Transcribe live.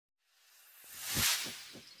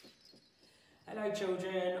Hello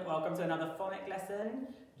children, welcome to another phonics lesson.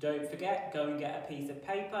 Don't forget, go and get a piece of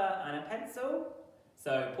paper and a pencil.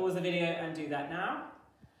 So pause the video and do that now.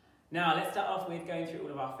 Now let's start off with going through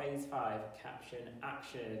all of our phase 5 caption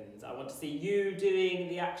actions. I want to see you doing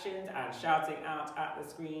the actions and shouting out at the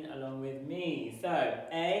screen along with me. So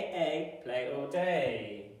A, play all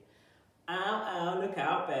day. Ow, ow, look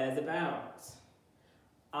out, bears about.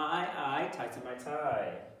 I, tighten my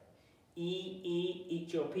tie. E,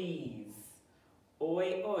 eat your peas.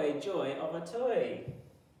 Oi, oi, joy of a toy.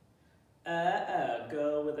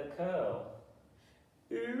 Girl with a curl.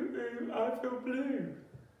 Ooh, I feel blue.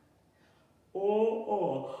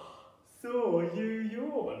 Saw you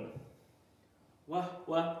yawn.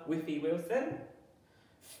 Wah, Whiffy Wilson.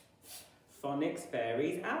 Phonics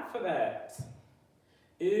Fairies Alphabet.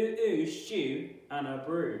 Ooh, stew and a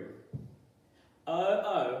brew.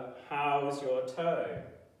 Oh, how's your toe?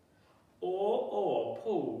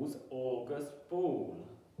 Pools August ball.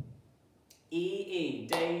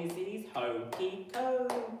 Daisies hokey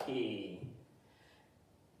cokey.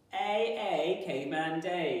 A, caveman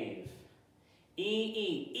Dave.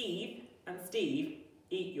 Eve and Steve,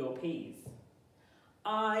 eat your peas.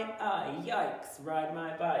 I, yikes, ride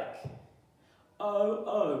my bike.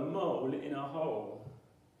 Oh, mole in a hole.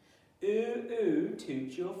 Ooh,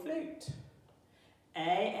 toot your flute.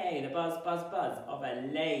 A, the buzz of a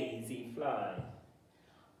lazy fly.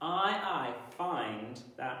 I, find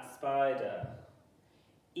that spider.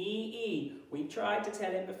 E, we tried to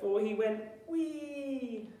tell him before he went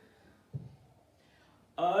wee.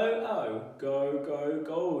 Oh, go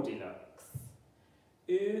Goldilocks.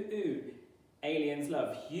 Ooh, aliens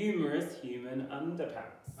love humorous human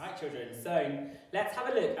underpants. Right children, so let's have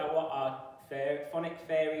a look at what our phonic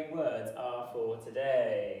fairy words are for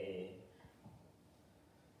today.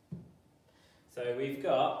 So we've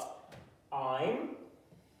got I'm,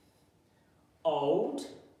 old,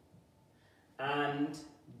 and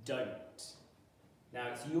don't. Now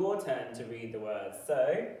it's your turn to read the words,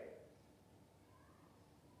 so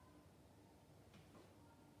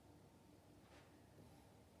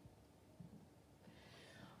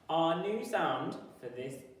our new sound for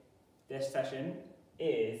this session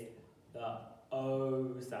is the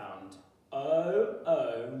O sound.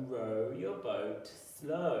 Oh, row your boat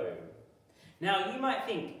slow. Now you might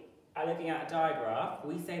think, looking at a diagraph,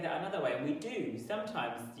 we say that another way, and we do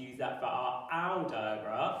sometimes use that for our owl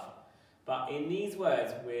diagraph, but in these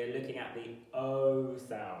words we're looking at the O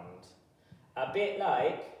sound. A bit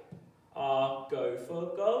like our go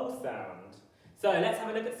for goal sound. So let's have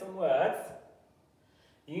a look at some words.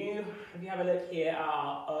 If you have a look here at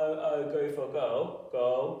our O, go for goal,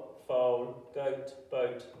 foal, goat,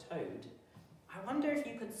 boat, toad, I wonder if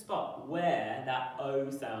you could spot where that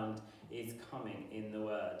O sound is coming in the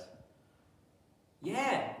word.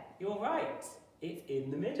 Yeah, you're right, it's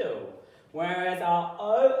in the middle. Whereas our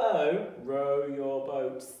O, row your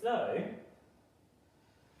boat slow,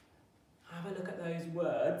 have a look at those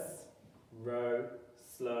words, row,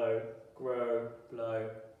 slow, grow, blow,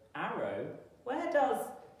 arrow. Where does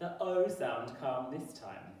the O sound come this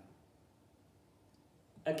time?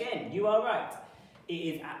 Again, you are right, it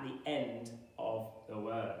is at the end of the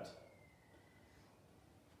word.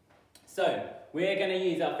 So, we're going to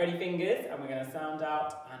use our Freddy fingers and we're going to sound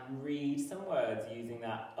out and read some words using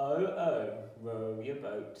that O, row your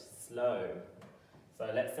boat slow.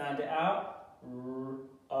 So let's sound it out.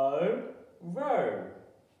 O, row.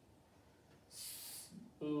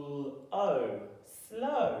 O,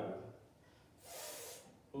 slow.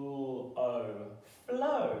 O,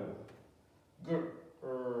 flow.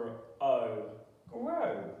 O,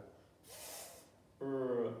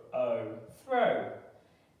 grow. O, throw.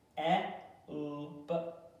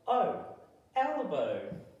 Elbow, elbow.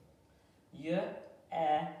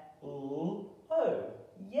 O,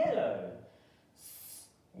 yellow.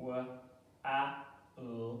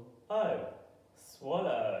 O,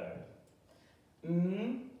 swallow.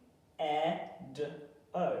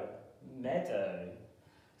 O, meadow.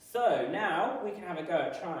 So now we can have a go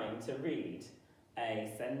at trying to read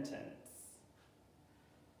a sentence.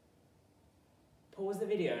 Pause the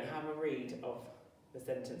video and have a read of the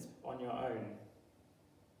sentence on your own.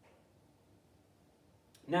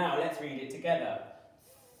 Now let's read it together.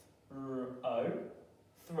 Throw,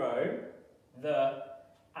 throw, the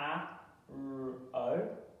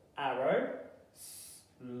arrow,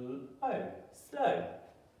 slow.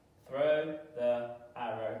 Throw the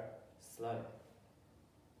arrow, slow.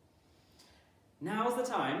 Now's the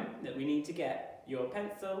time that we need to get your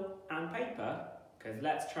pencil and paper, because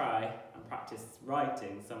let's try and practice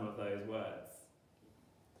writing some of those words.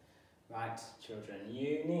 Right, children,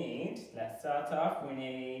 let's start off, we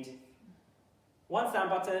need One sound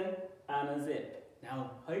button and a zip.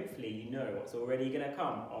 Now, hopefully you know what's already going to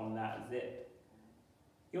come on that zip.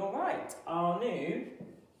 You're right, our new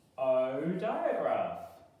O diagraph.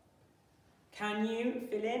 Can you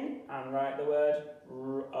fill in and write the word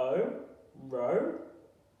O, row?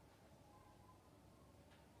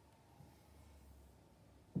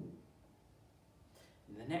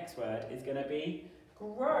 The next word is going to be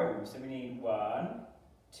grow. So we need 1,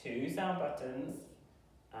 2 sound buttons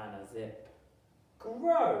and a zip.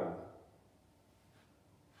 Grow.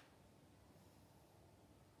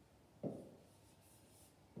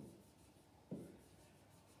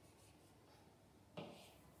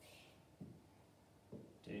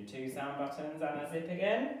 Do 2 sound buttons and a zip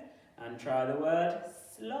again. And try the word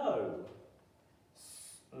slow.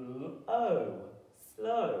 Slow.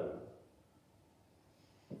 Slow.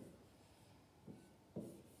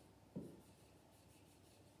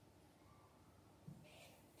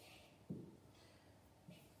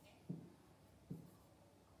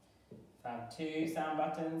 Found 2 sound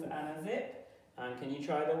buttons and a zip. And can you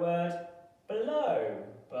try the word blow?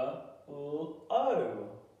 B-l-o.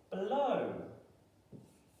 Blow.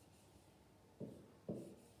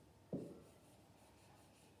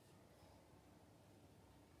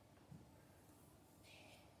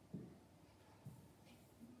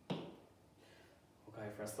 We'll go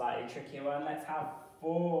for a slightly trickier one. Let's have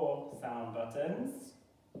 4 sound buttons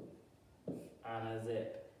and a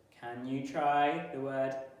zip. Can you try the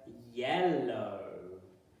word yellow?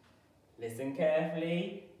 Listen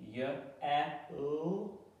carefully.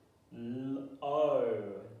 Y-e-l-l-o.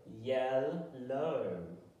 Yellow.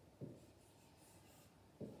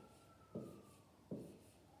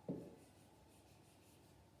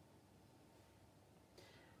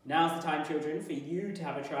 Now's the time, children, for you to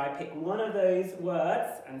have a try. Pick one of those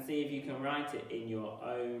words and see if you can write it in your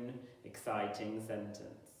own exciting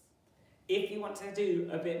sentence. If you want to do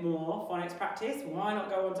a bit more phonics practice, why not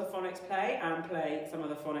go on to Phonics Play and play some of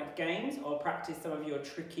the phonics games or practice some of your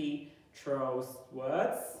tricky trolls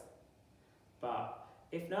words. But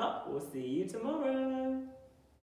if not, we'll see you tomorrow.